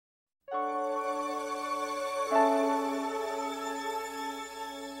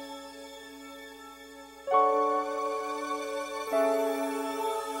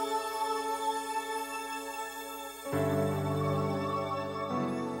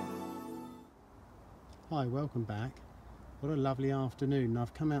Hi, welcome back. What a lovely afternoon.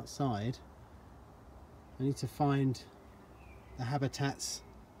 I've come outside. I need to find the habitats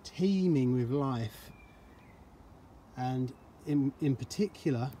teeming with life, and in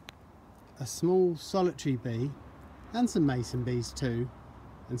particular a small solitary bee and some mason bees too,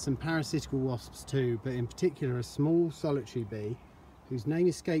 and some parasitical wasps too, but in particular a small solitary bee whose name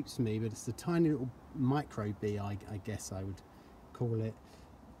escapes me, but it's the tiny little micro bee, I guess I would call it.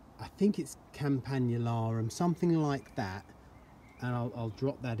 I think it's Campanularum, something like that, and I'll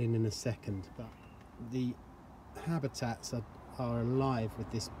drop that in a second. But the habitats are alive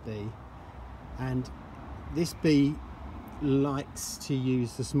with this bee, and this bee likes to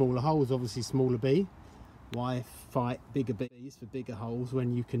use the smaller holes. Obviously smaller bee, why fight bigger bees for bigger holes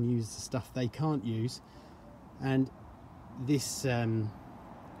when you can use the stuff they can't use? And this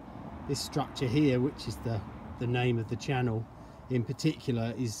this structure here, which is the name of the channel in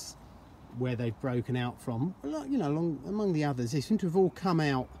particular, is where they've broken out from. You know, among the others, they seem to have all come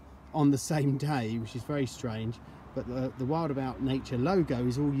out on the same day, which is very strange. But the Wild About Nature logo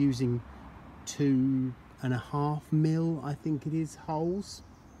is all using 2.5 mil, I think it is, holes.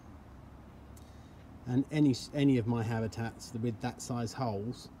 And any of my habitats with that size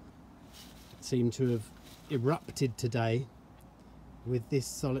holes seem to have erupted today with this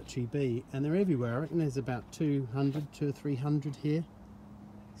solitary bee, and they're everywhere. I reckon there's about 200 or 300 here.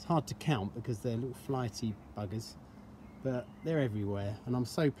 It's hard to count because they're little flighty buggers, but they're everywhere, and I'm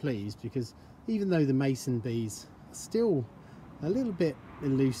so pleased because even though the mason bees are still a little bit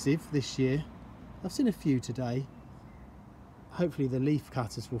elusive this year, I've seen a few today. Hopefully the leaf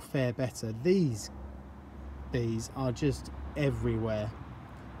cutters will fare better. These bees are just everywhere.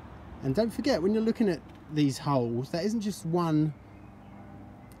 And don't forget, when you're looking at these holes, there isn't just one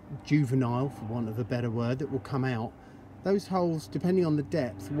juvenile, for want of a better word, that will come out. Those holes, depending on the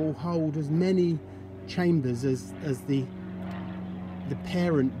depth, will hold as many chambers as the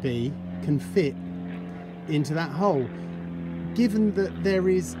parent bee can fit into that hole. Given that there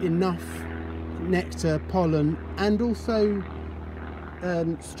is enough nectar, pollen, and also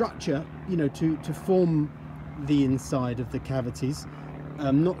structure, you know, to form the inside of the cavities.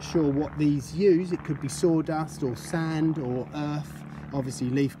 I'm not sure what these use. It could be sawdust or sand or earth. Obviously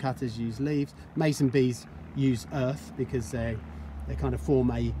leaf cutters use leaves. Mason bees use earth because they kind of form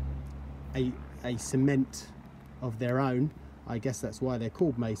a cement of their own. I guess that's why they're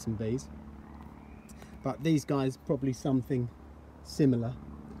called mason bees. But these guys probably something similar.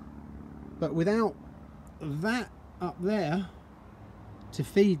 But without that up there to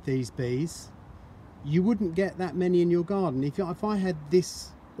feed these bees, you wouldn't get that many in your garden. If I had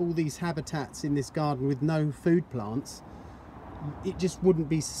all these habitats in this garden with no food plants, it just wouldn't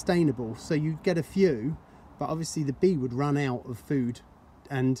be sustainable. So you'd get a few, but obviously the bee would run out of food,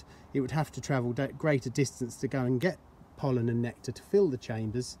 and it would have to travel greater distance to go and get pollen and nectar to fill the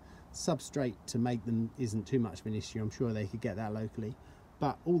chambers. Substrate to make them isn't too much of an issue. I'm sure they could get that locally,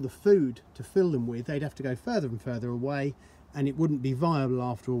 but all the food to fill them with, they'd have to go further and further away, and it wouldn't be viable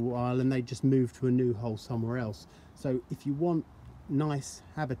after a while, and they'd just move to a new hole somewhere else. So if you want nice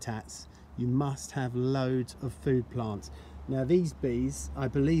habitats, you must have loads of food plants. Now these bees, I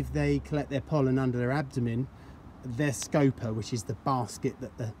believe they collect their pollen under their abdomen. Their scopa, which is the basket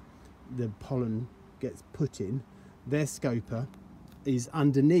that the pollen gets put in, their scopa is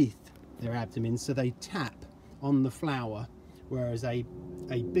underneath their abdomen, so they tap on the flower, whereas a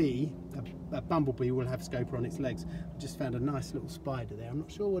bumblebee will have scopa on its legs. I just found a nice little spider there. I'm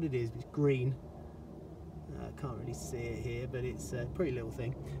not sure what it is, but it's green. I can't really see it here, but it's a pretty little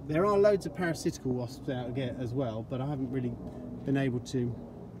thing. There are loads of parasitical wasps out there as well, but I haven't really been able to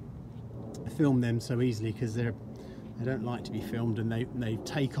film them so easily because they don't like to be filmed, and they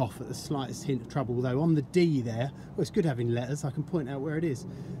take off at the slightest hint of trouble. Although on the D there, well, it's good having letters, I can point out where it is.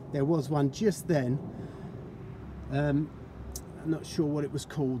 There was one just then. I'm not sure what it was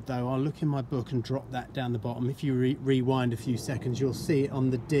called though. I'll look in my book and drop that down the bottom. If you rewind a few seconds, you'll see it on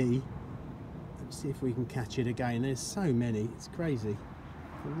the D. Let's see if we can catch it again. There's so many, it's crazy.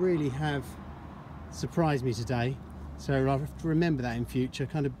 They really have surprised me today. So I'll have to remember that in future.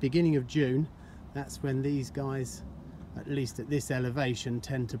 Kind of beginning of June, that's when these guys, at least at this elevation,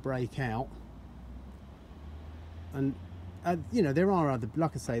 tend to break out. And you know, there are other,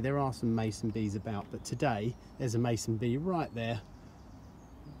 like I say, there are some mason bees about, but today there's a mason bee right there.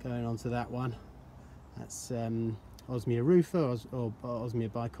 Going on to that one, that's Osmia rufa or Osmia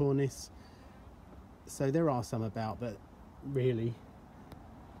bicornis. So there are some about, but really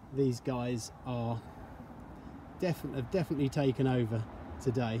these guys are have definitely taken over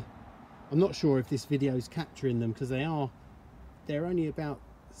today. I'm not sure if this video is capturing them because they're only about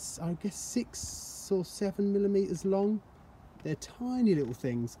I guess 6 or 7 millimeters long. They're tiny little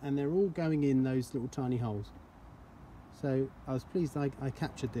things, and they're all going in those little tiny holes. So I was pleased I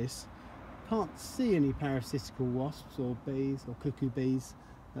captured this. Can't see any parasitical wasps or bees or cuckoo bees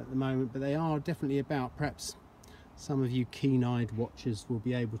at the moment, but they are definitely about. Perhaps some of you keen-eyed watchers will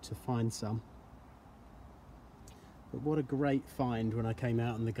be able to find some. But what a great find when I came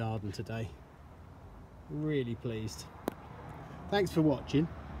out in the garden today. Really pleased. Thanks for watching.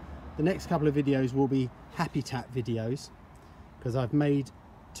 The next couple of videos will be habitat videos, because I've made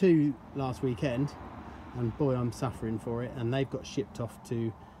 2 last weekend, and boy, I'm suffering for it. And they've got shipped off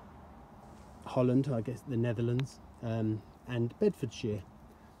to Holland, I guess the Netherlands, and Bedfordshire.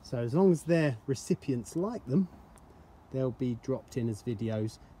 So as long as their recipients like them, they'll be dropped in as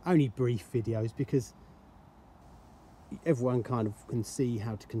videos, only brief videos, because everyone kind of can see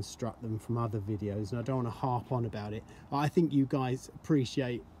how to construct them from other videos, and I don't want to harp on about it. I think you guys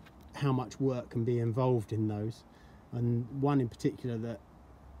appreciate how much work can be involved in those, and one in particular that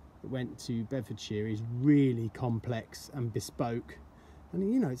went to Bedfordshire is really complex and bespoke,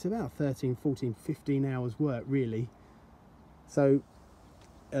 and you know, it's about 13, 14, 15 hours work really, so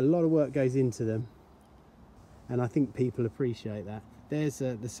a lot of work goes into them, and I think people appreciate that. There's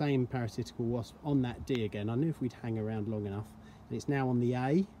the same parasitical wasp on that D again. I knew if we'd hang around long enough. And it's now on the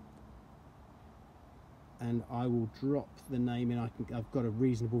A, and I will drop the name in. I've got a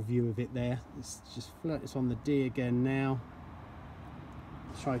reasonable view of it there. It's just it's on the D again now.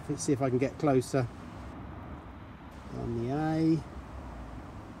 Try to see if I can get closer. On the A.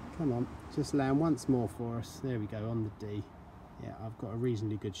 Come on, just land once more for us. There we go, on the D. Yeah, I've got a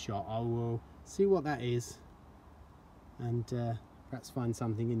reasonably good shot. I will see what that is, and perhaps find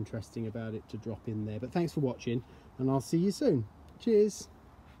something interesting about it to drop in there. But thanks for watching, and I'll see you soon. Cheers.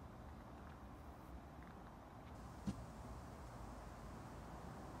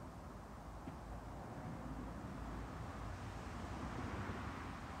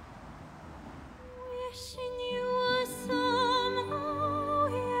 Wishing